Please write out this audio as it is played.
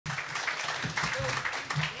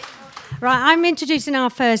Right, I'm introducing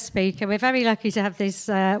our first speaker. We're very lucky to have this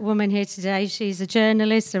woman here today. She's a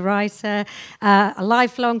journalist, a writer, a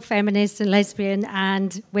lifelong feminist and lesbian,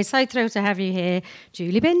 and we're so thrilled to have you here,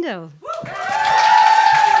 Julie Bindel.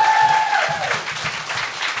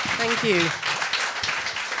 Thank you.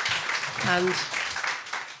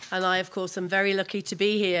 And I, of course, am very lucky to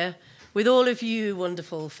be here with all of you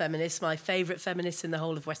wonderful feminists, my favourite feminists in the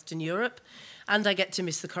whole of Western Europe. And I get to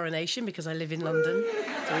miss the coronation because I live in London,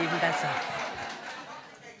 so even better.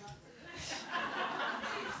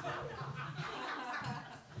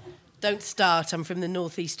 Don't start, I'm from the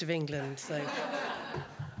northeast of England, so...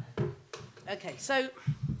 Okay, so,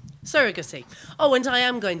 surrogacy. Oh, and I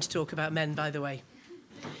am going to talk about men, by the way.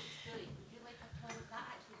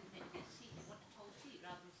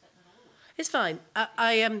 It's fine.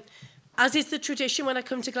 As is the tradition when I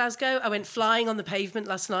come to Glasgow, I went flying on the pavement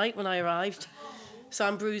last night when I arrived. So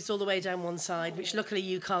I'm bruised all the way down one side, which luckily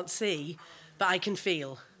you can't see, but I can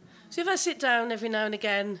feel. So if I sit down every now and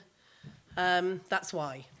again, that's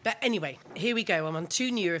why. But anyway, here we go. I'm on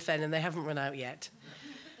 2 Nurofen and they haven't run out yet.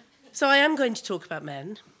 So I am going to talk about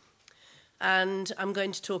men. And I'm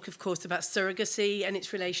going to talk, of course, about surrogacy and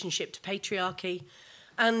its relationship to patriarchy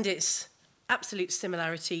and its absolute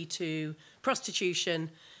similarity to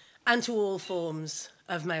prostitution and to all forms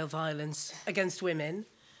of male violence against women.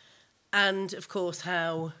 And, of course,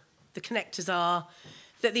 how the connectors are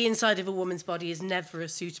that the inside of a woman's body is never a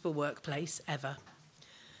suitable workplace, ever.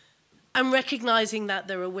 And recognising that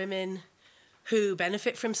there are women who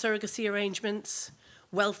benefit from surrogacy arrangements,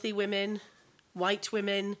 wealthy women, white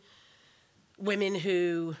women, women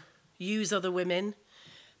who use other women.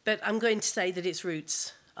 But I'm going to say that its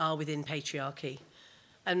roots are within patriarchy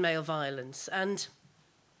and male violence. And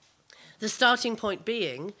the starting point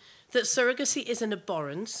being that surrogacy is an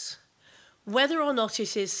abhorrence, whether or not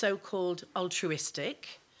it is so-called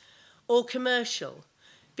altruistic or commercial,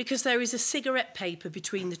 because there is a cigarette paper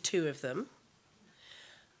between the two of them,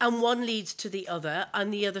 and one leads to the other,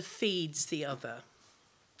 and the other feeds the other.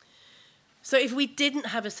 So if we didn't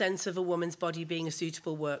have a sense of a woman's body being a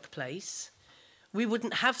suitable workplace, we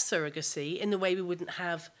wouldn't have surrogacy in the way we wouldn't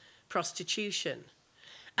have prostitution.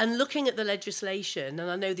 And looking at the legislation, and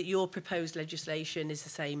I know that your proposed legislation is the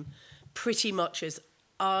same pretty much as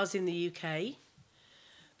ours in the UK,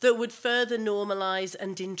 that would further normalise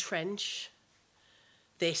and entrench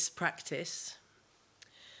this practice.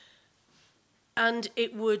 And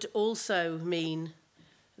it would also mean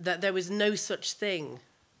that there was no such thing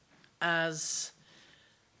as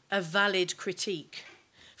a valid critique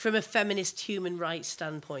from a feminist human rights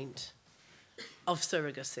standpoint of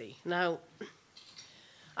surrogacy. Now,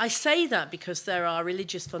 I say that because there are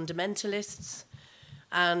religious fundamentalists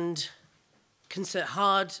and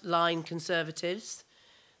hard-line conservatives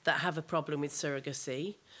that have a problem with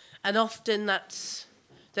surrogacy, and often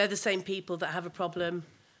they're the same people that have a problem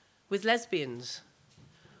with lesbians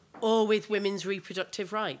or with women's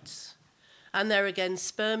reproductive rights. And they're against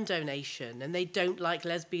sperm donation, and they don't like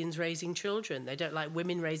lesbians raising children. They don't like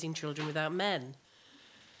women raising children without men.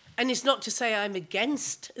 And it's not to say I'm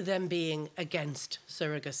against them being against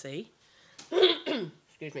surrogacy.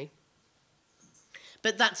 Excuse me.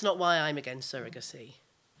 But that's not why I'm against surrogacy.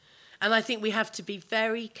 And I think we have to be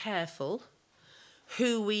very careful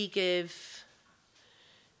who we give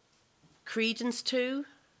credence to,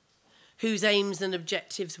 whose aims and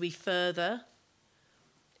objectives we further,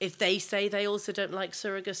 if they say they also don't like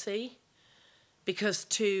surrogacy, because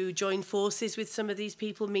to join forces with some of these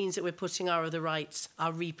people means that we're putting our other rights,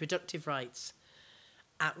 our reproductive rights,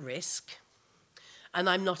 at risk. And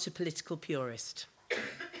I'm not a political purist,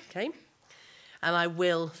 okay? And I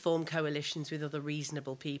will form coalitions with other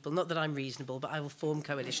reasonable people. Not that I'm reasonable, but I will form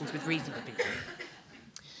coalitions with reasonable people.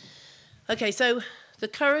 Okay, so the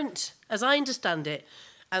current, as I understand it,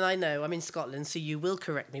 and I know I'm in Scotland, so you will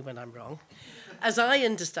correct me when I'm wrong. As I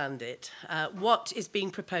understand it, what is being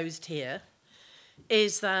proposed here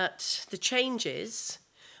is that the changes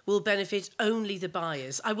will benefit only the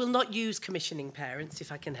buyers. I will not use commissioning parents,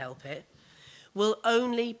 if I can help it. Will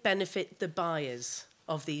only benefit the buyers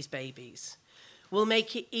of these babies. Will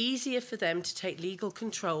make it easier for them to take legal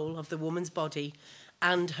control of the woman's body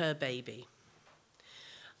and her baby.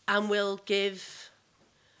 And will give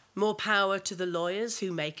more power to the lawyers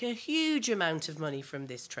who make a huge amount of money from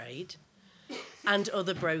this trade and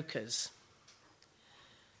other brokers.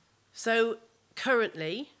 So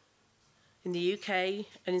currently, in the UK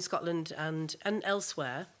and in Scotland and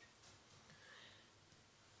elsewhere,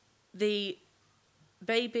 the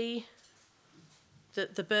baby,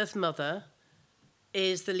 the birth mother,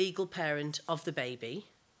 is the legal parent of the baby,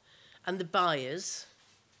 and the buyers,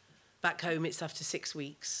 back home it's after 6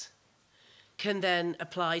 weeks, can then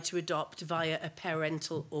apply to adopt via a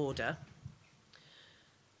parental order.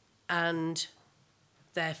 And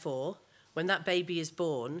therefore, when that baby is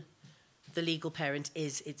born, the legal parent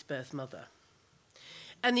is its birth mother.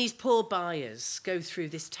 And these poor buyers go through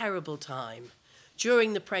this terrible time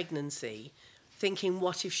during the pregnancy, thinking,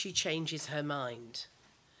 what if she changes her mind?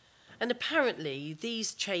 And apparently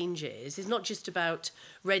these changes is not just about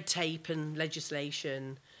red tape and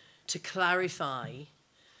legislation to clarify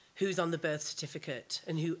who's on the birth certificate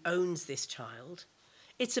and who owns this child.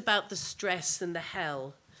 It's about the stress and the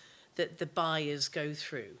hell that the buyers go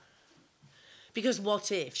through. Because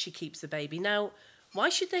what if she keeps the baby? Now, why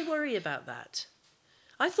should they worry about that?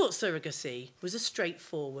 I thought surrogacy was a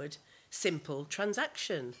straightforward, simple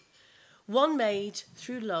transaction. One made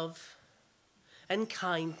through love and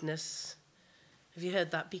kindness. Have you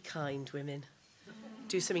heard that? Be kind, women.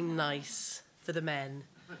 Do something nice for the men.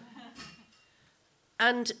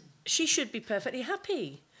 And she should be perfectly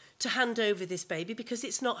happy to hand over this baby because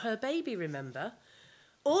it's not her baby, remember?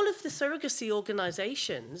 All of the surrogacy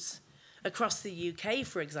organisations across the UK,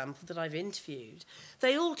 for example, that I've interviewed,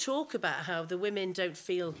 they all talk about how the women don't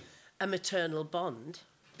feel a maternal bond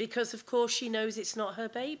because, of course, she knows it's not her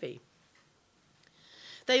baby.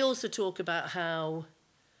 They also talk about how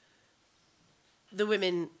the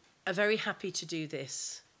women are very happy to do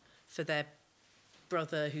this for their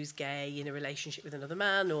brother who's gay in a relationship with another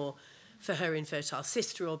man, or for her infertile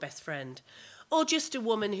sister or best friend, or just a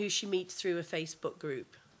woman who she meets through a Facebook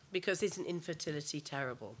group, because isn't infertility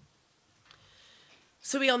terrible?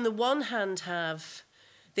 So we, on the one hand, have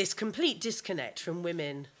this complete disconnect from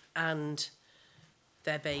women and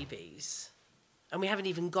their babies, and we haven't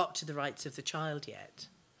even got to the rights of the child yet.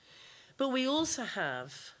 But we also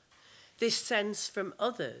have this sense from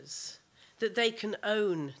others that they can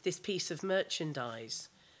own this piece of merchandise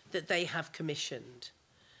that they have commissioned.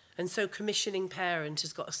 And so commissioning parent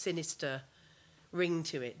has got a sinister ring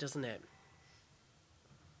to it, doesn't it?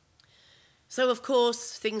 So, of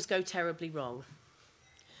course, things go terribly wrong.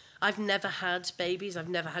 I've never had babies, I've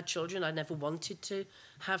never had children, I never wanted to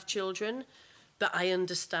have children, but I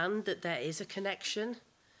understand that there is a connection,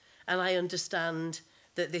 and I understand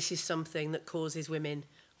that this is something that causes women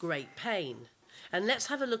great pain. And let's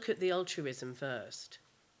have a look at the altruism first.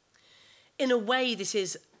 In a way, this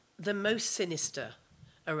is the most sinister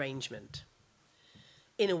arrangement,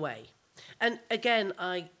 in a way. And again,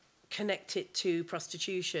 I connect it to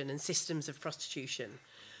prostitution and systems of prostitution,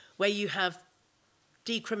 where you have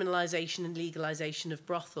decriminalisation and legalisation of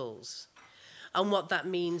brothels. And what that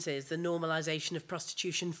means is the normalisation of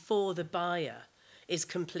prostitution for the buyer is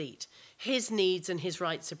complete. His needs and his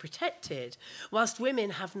rights are protected, whilst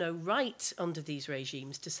women have no right under these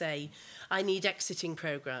regimes to say, I need exiting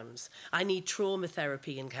programmes, I need trauma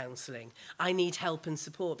therapy and counselling, I need help and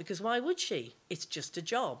support, because why would she? It's just a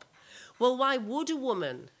job. Well, why would a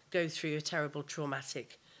woman go through a terrible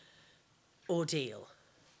traumatic ordeal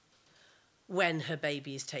when her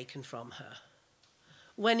baby is taken from her?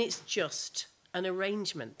 When it's just an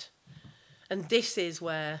arrangement. And this is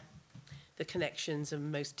where the connections are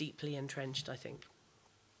most deeply entrenched, I think.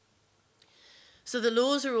 So the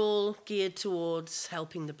laws are all geared towards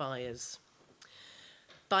helping the buyers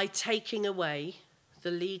by taking away the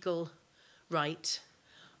legal right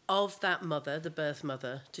of that mother, the birth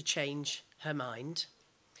mother, to change her mind,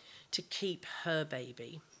 to keep her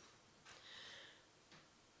baby.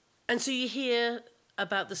 And so you hear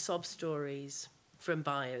about the sob stories from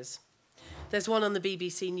buyers. There's one on the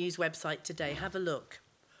BBC News website today. Have a look.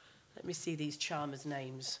 Let me see these charmers'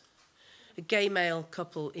 names. A gay male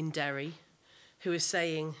couple in Derry who is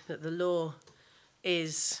saying that the law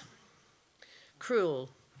is cruel,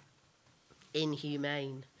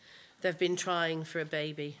 inhumane. They've been trying for a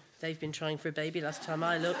baby. They've been trying for a baby last time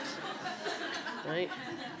I looked. Right?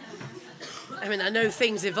 I mean, I know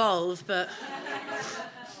things evolve, but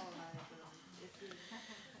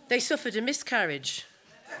they suffered a miscarriage.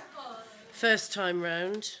 First time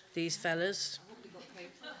round, these fellas.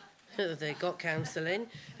 They got counselling,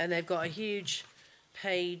 and they've got a huge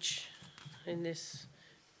page in this.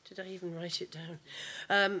 Did I even write it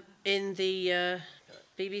down? In the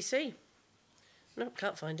BBC. No,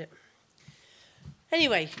 can't find it.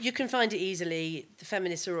 Anyway, you can find it easily. The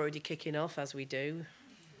feminists are already kicking off, as we do,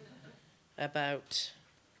 about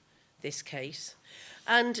this case.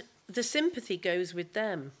 And the sympathy goes with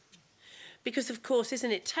them. Because, of course,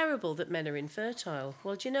 isn't it terrible that men are infertile?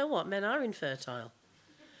 Well, do you know what? Men are infertile.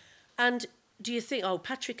 And do you think, oh,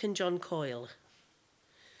 Patrick and John Coyle,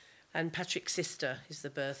 and Patrick's sister is the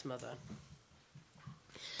birth mother.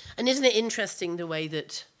 And isn't it interesting the way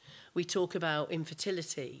that we talk about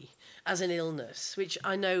infertility as an illness, which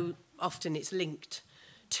I know often it's linked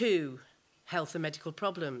to health and medical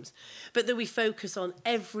problems, but that we focus on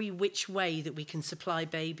every which way that we can supply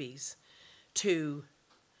babies to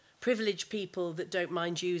privileged people that don't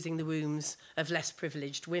mind using the wombs of less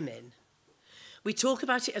privileged women. We talk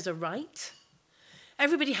about it as a right.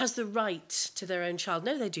 Everybody has the right to their own child.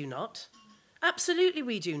 No, they do not. Absolutely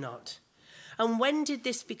we do not. And when did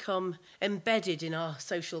this become embedded in our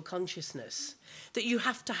social consciousness? That you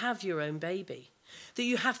have to have your own baby, that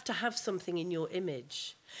you have to have something in your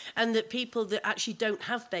image, and that people that actually don't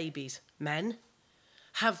have babies, men,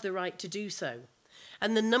 have the right to do so.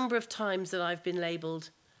 And the number of times that I've been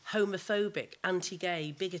labelled homophobic,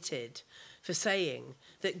 anti-gay, bigoted for saying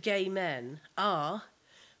that gay men are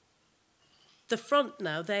the front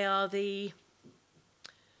now, they are the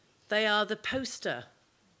poster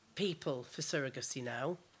people for surrogacy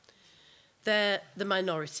now. They're the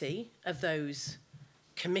minority of those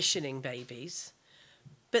commissioning babies,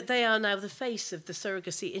 but they are now the face of the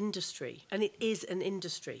surrogacy industry, and it is an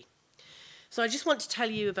industry. So I just want to tell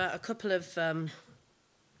you about a couple of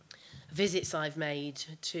visits I've made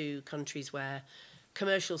to countries where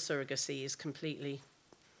commercial surrogacy is completely...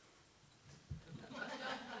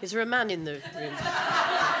 Is there a man in the room?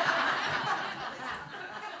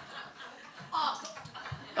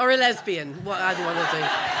 Or a lesbian, what either one will do.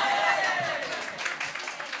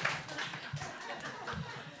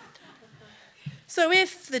 So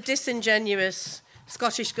if the disingenuous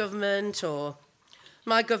Scottish government or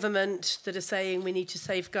my government that are saying we need to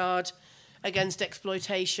safeguard against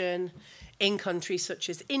exploitation in countries such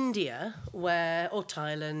as India, or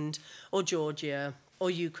Thailand, or Georgia, or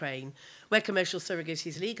Ukraine, where commercial surrogacy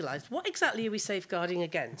is legalised, what exactly are we safeguarding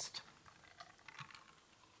against?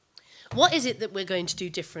 What is it that we're going to do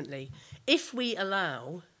differently if we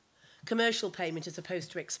allow commercial payment as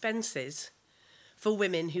opposed to expenses for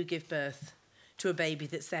women who give birth to a baby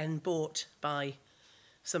that's then bought by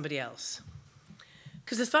somebody else?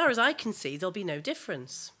 Because as far as I can see, there'll be no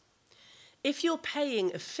difference. If you're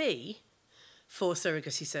paying a fee for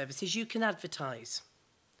surrogacy services, you can advertise.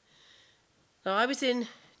 Now, I was in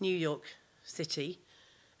New York City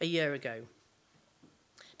a year ago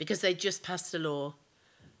because they just passed a law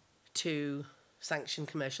to sanction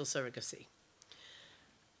commercial surrogacy.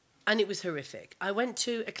 And it was horrific. I went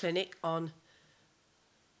to a clinic on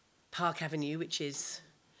Park Avenue, which is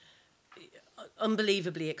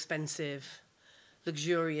unbelievably expensive,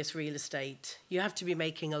 luxurious real estate. You have to be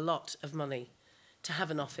making a lot of money to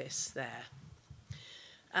have an office there.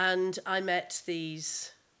 And I met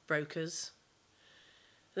these brokers.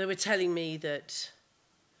 They were telling me that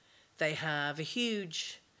they have a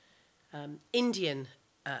huge Indian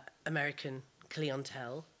American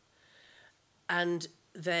clientele, and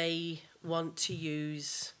they want to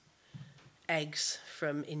use eggs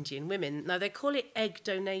from Indian women. Now, they call it egg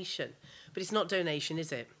donation, but it's not donation,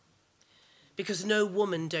 is it? Because no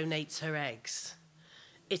woman donates her eggs.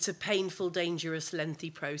 It's a painful, dangerous,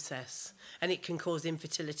 lengthy process, and it can cause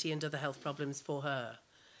infertility and other health problems for her.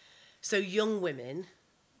 So young women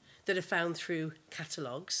that are found through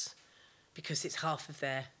catalogues, because it's half of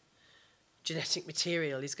their genetic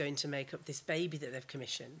material is going to make up this baby that they've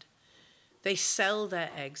commissioned, they sell their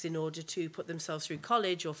eggs in order to put themselves through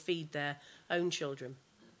college or feed their own children,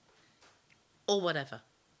 or whatever,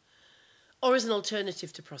 or as an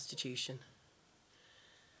alternative to prostitution.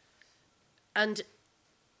 And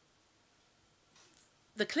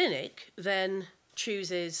the clinic then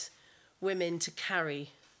chooses women to carry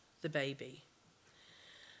the baby.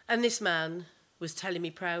 And this man was telling me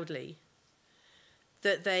proudly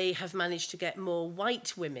that they have managed to get more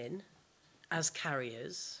white women as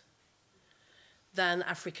carriers than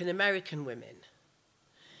African American women.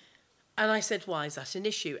 And I said, why is that an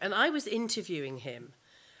issue? And I was interviewing him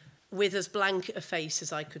with as blank a face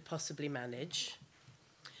as I could possibly manage.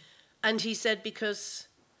 And he said, because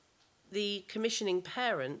the commissioning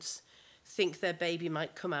parents think their baby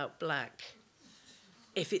might come out black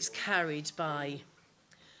if it's carried by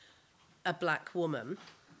a black woman.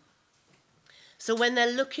 So when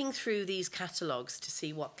they're looking through these catalogues to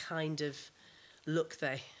see what kind of look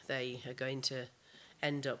they are going to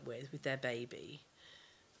end up with their baby,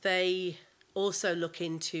 they also look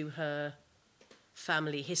into her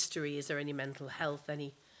family history. Is there any mental health,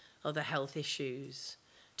 any other health issues?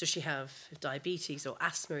 Does she have diabetes or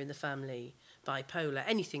asthma in the family, bipolar,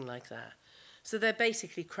 anything like that? So they're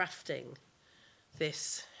basically crafting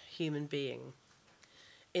this human being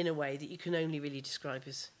in a way that you can only really describe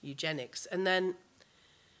as eugenics. And then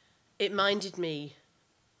it minded me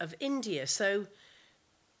of India. So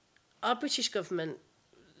our British government,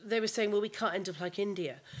 they were saying, well, we can't end up like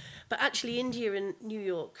India. But actually, India and New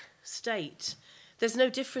York State, there's no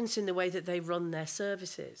difference in the way that they run their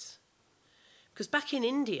services. Because back in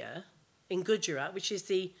India, in Gujarat, which is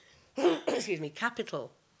the excuse me,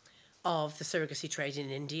 capital of the surrogacy trade in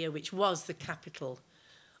India, which was the capital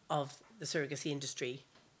of the surrogacy industry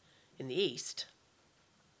in the East,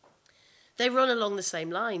 they run along the same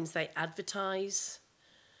lines. They advertise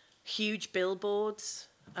huge billboards,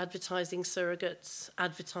 advertising surrogates,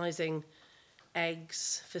 advertising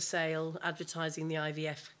eggs for sale, advertising the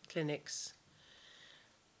IVF clinics.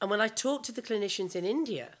 And when I talked to the clinicians in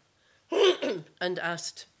India and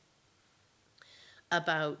asked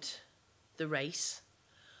about the race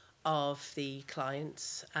of the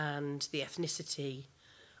clients and the ethnicity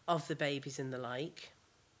of the babies and the like,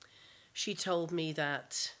 she told me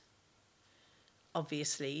that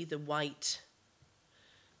obviously the white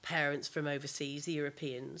parents from overseas, the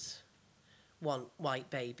Europeans, want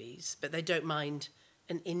white babies, but they don't mind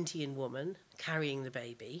an Indian woman carrying the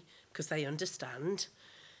baby because they understand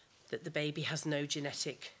that the baby has no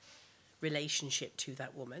genetic relationship to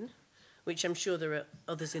that woman, which I'm sure there are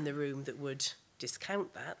others in the room that would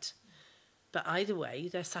discount that. But either way,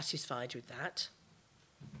 they're satisfied with that.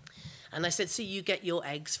 And I said, so you get your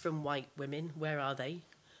eggs from white women. Where are they?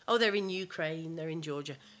 Oh, they're in Ukraine, they're in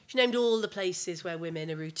Georgia. She named all the places where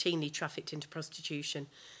women are routinely trafficked into prostitution,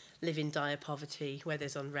 live in dire poverty, where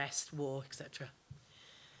there's unrest, war, etc.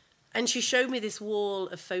 And she showed me this wall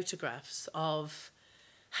of photographs of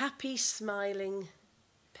happy, smiling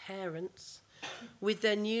parents with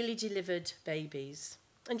their newly delivered babies.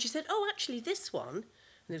 And she said, oh, actually, this one, and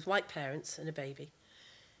there's white parents and a baby,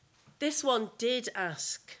 this one did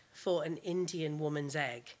ask for an Indian woman's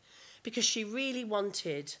egg because she really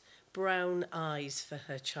wanted brown eyes for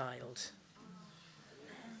her child.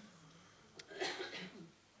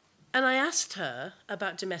 And I asked her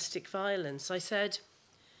about domestic violence. I said,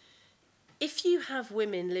 if you have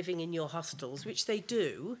women living in your hostels, which they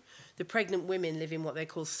do, the pregnant women live in what they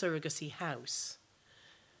call surrogacy house,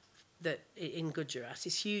 that in Gujarat,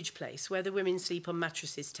 this huge place where the women sleep on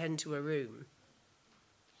mattresses 10 to a room.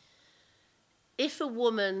 If a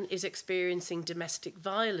woman is experiencing domestic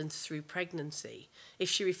violence through pregnancy, if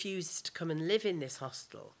she refuses to come and live in this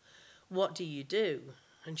hostel, what do you do?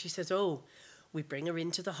 And she says, oh, we bring her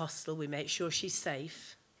into the hostel, we make sure she's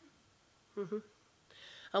safe. Mm-hmm.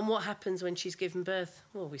 And what happens when she's given birth?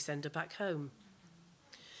 Well, we send her back home.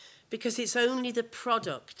 Because it's only the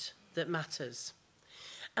product that matters.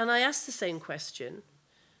 And I asked the same question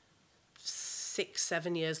 6,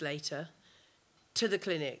 7 years later to the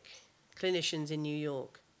clinicians in New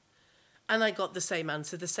York. And I got the same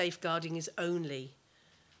answer. The safeguarding is only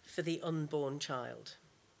for the unborn child,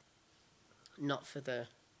 not for the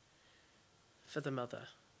mother.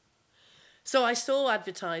 So I saw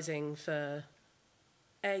advertising for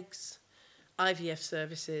eggs, IVF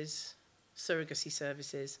services, surrogacy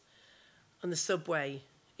services on the subway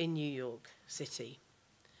in New York City.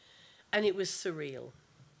 And it was surreal.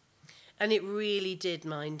 And it really did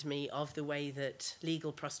mind me of the way that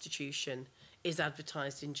legal prostitution is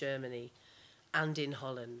advertised in Germany and in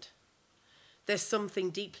Holland. There's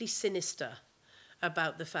something deeply sinister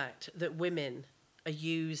about the fact that women are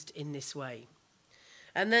used in this way.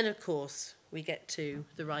 And then, of course, we get to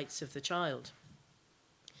the rights of the child.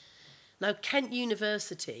 Now, Kent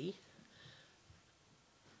University,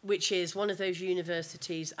 which is one of those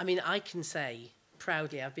universities, I mean, I can say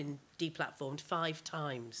proudly I've been deplatformed 5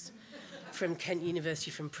 times from Kent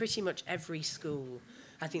University, from pretty much every school.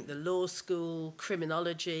 I think the law school,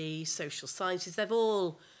 criminology, social sciences, they've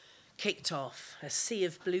all kicked off a sea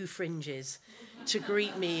of blue fringes to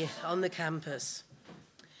greet me on the campus.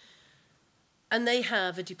 And they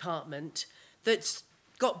have a department that's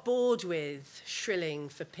got bored with shrilling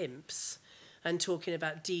for pimps and talking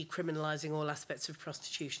about decriminalising all aspects of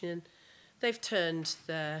prostitution. And they've turned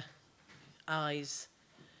their eyes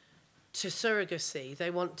to surrogacy. They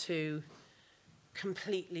want to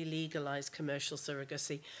completely legalise commercial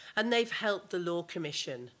surrogacy. And they've helped the Law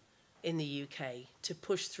Commission in the UK to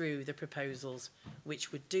push through the proposals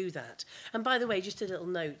which would do that. And by the way, just a little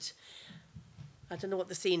note, I don't know what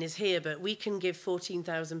the scene is here, but we can give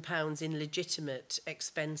 £14,000 in legitimate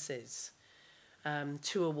expenses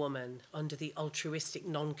to a woman under the altruistic,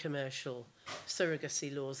 non-commercial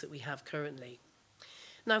surrogacy laws that we have currently.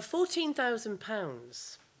 Now,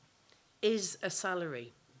 £14,000 is a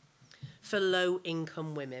salary for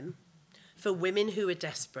low-income women, for women who are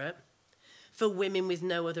desperate, for women with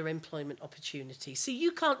no other employment opportunity. So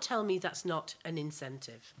you can't tell me that's not an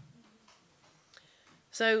incentive.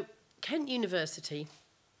 So Kent University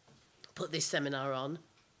put this seminar on,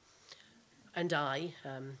 and I,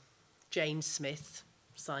 Jane Smith,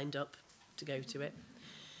 signed up to go to it.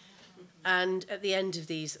 And at the end of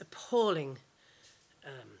these appalling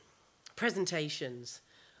presentations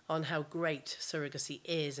on how great surrogacy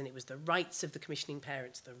is, and it was the rights of the commissioning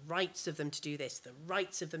parents, the rights of them to do this, the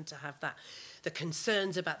rights of them to have that, the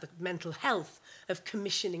concerns about the mental health of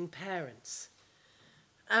commissioning parents.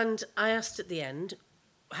 And I asked at the end,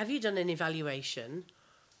 have you done an evaluation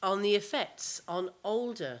on the effects on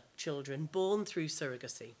older children born through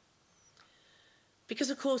surrogacy? Because,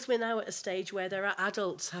 of course, we're now at a stage where there are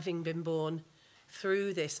adults having been born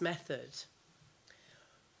through this method.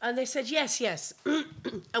 And they said, yes.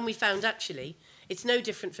 And we found, actually, it's no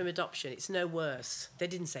different from adoption. It's no worse. They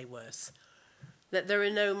didn't say worse. That there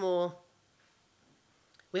are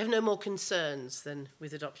we have no more concerns than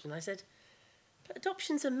with adoption. I said, but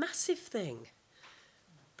adoption's a massive thing.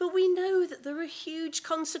 But we know that there are huge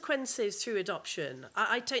consequences through adoption.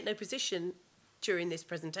 I take no position during this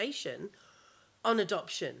presentation on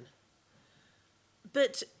adoption.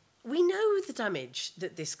 But we know the damage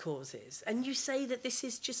that this causes. And you say that this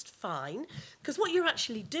is just fine. Because what you're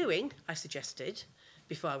actually doing, I suggested,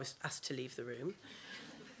 before I was asked to leave the room,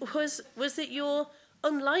 was that you're,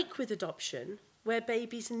 unlike with adoption, where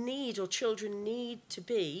babies need or children need to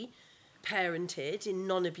be parented in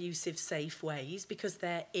non-abusive, safe ways because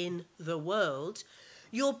they're in the world,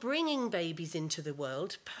 you're bringing babies into the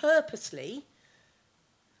world purposely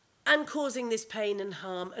and causing this pain and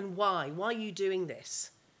harm. And why? Why are you doing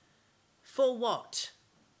this? For what?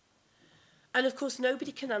 And of course,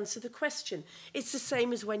 nobody can answer the question. It's the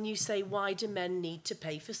same as when you say, why do men need to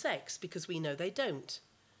pay for sex? Because we know they don't.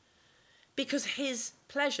 Because his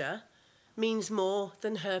pleasure means more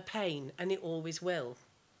than her pain, and it always will.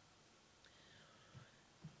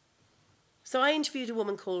 So I interviewed a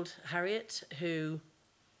woman called Harriet, who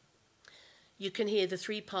you can hear the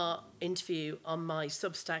 3-part interview on my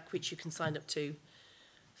Substack, which you can sign up to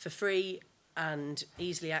for free and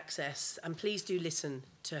easily access. And please do listen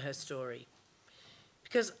to her story.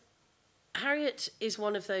 Because Harriet is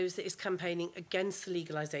one of those that is campaigning against the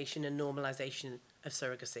legalisation and normalisation of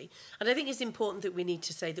surrogacy. And I think it's important that we need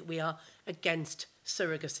to say that we are against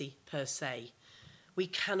surrogacy per se. We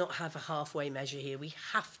cannot have a halfway measure here. We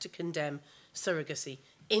have to condemn surrogacy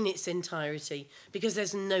in its entirety, because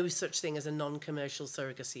there's no such thing as a non-commercial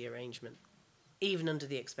surrogacy arrangement, even under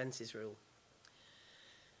the expenses rule.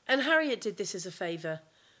 And Harriet did this as a favour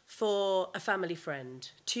for a family friend,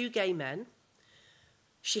 2 gay men.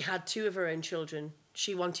 She had 2 of her own children.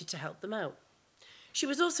 She wanted to help them out. She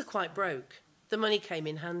was also quite broke. The money came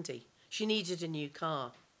in handy. She needed a new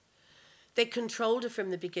car. They controlled her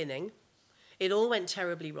from the beginning. It all went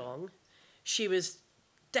terribly wrong. She was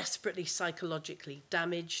desperately psychologically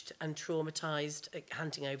damaged and traumatised at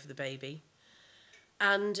handing over the baby.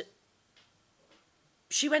 And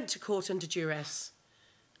she went to court under duress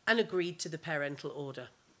and agreed to the parental order.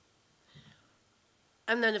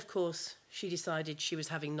 And then, of course, she decided she was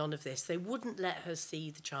having none of this. They wouldn't let her see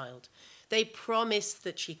the child. They promised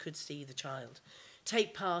that she could see the child,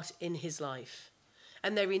 take part in his life.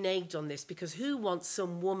 And they reneged on this, because who wants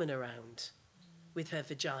some woman around with her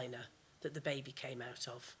vagina that the baby came out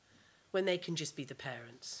of, when they can just be the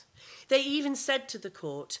parents? They even said to the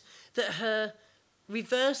court that her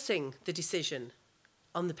reversing the decision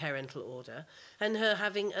on the parental order and her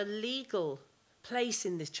having a legal place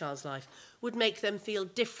in this child's life would make them feel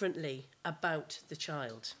differently about the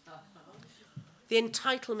child. The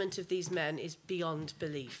entitlement of these men is beyond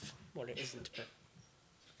belief. Well, it isn't, but...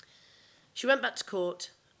 She went back to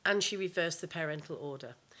court and she reversed the parental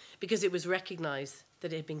order because it was recognised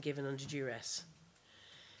that it had been given under duress.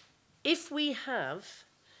 If we have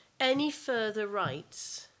any further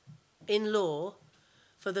rights in law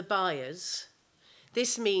for the buyers,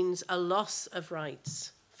 this means a loss of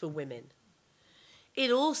rights for women. It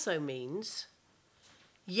also means,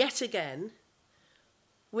 yet again,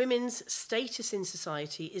 women's status in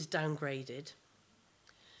society is downgraded.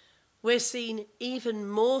 We're seen even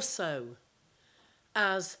more so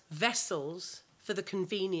as vessels for the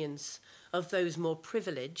convenience of those more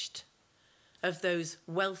privileged, of those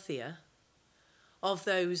wealthier, of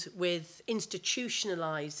those with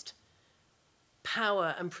institutionalised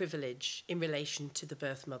power and privilege in relation to the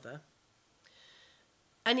birth mother.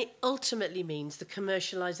 And it ultimately means the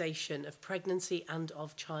commercialisation of pregnancy and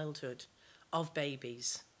of childhood, of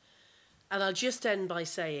babies. And I'll just end by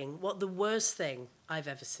saying what the worst thing I've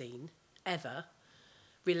ever seen, ever,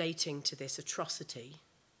 relating to this atrocity.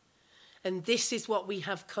 And this is what we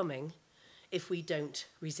have coming if we don't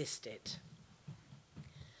resist it.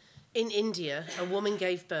 In India, a woman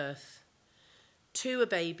gave birth to a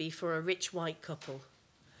baby for a rich white couple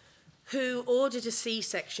who ordered a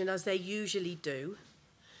C-section, as they usually do,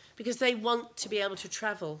 because they want to be able to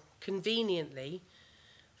travel conveniently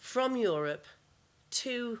from Europe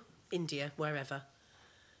to India, wherever,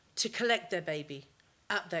 to collect their baby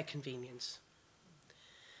at their convenience.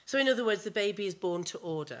 So in other words, the baby is born to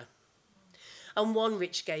order. And one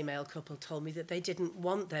rich gay male couple told me that they didn't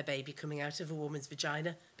want their baby coming out of a woman's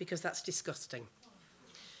vagina because that's disgusting.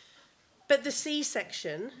 But the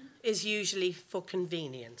C-section is usually for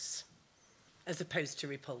convenience as opposed to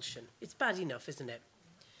repulsion. It's bad enough, isn't it?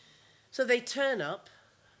 So they turn up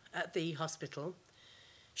at the hospital.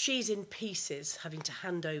 She's in pieces, having to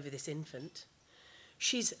hand over this infant.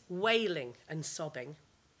 She's wailing and sobbing.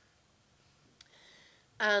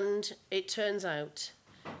 And it turns out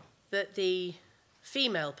that the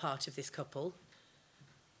female part of this couple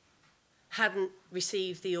hadn't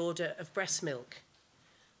received the order of breast milk.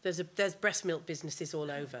 There's breast milk businesses all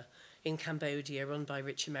over in Cambodia run by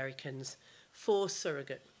rich Americans for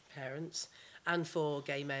surrogate parents and for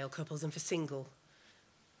gay male couples and for single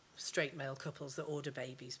straight male couples that order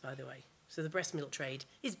babies, by the way. So the breast milk trade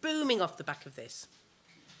is booming off the back of this.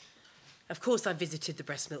 Of course, I visited the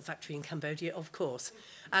breast milk factory in Cambodia, of course.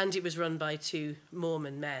 And it was run by two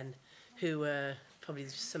Mormon men who were probably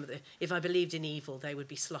some of the... If I believed in evil, they would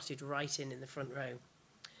be slotted right in the front row.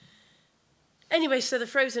 Anyway, so the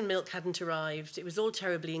frozen milk hadn't arrived. It was all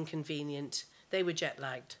terribly inconvenient. They were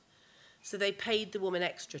jet-lagged. So they paid the woman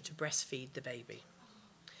extra to breastfeed the baby.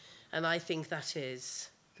 And I think that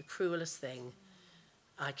is the cruelest thing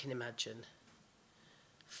I can imagine.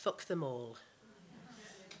 Fuck them all.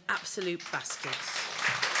 Absolute bastards.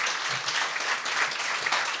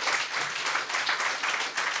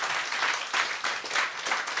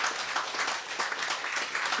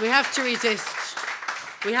 We have to resist.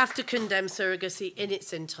 We have to condemn surrogacy in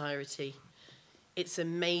its entirety. It's a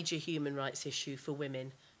major human rights issue for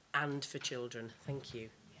women and for children. Thank you.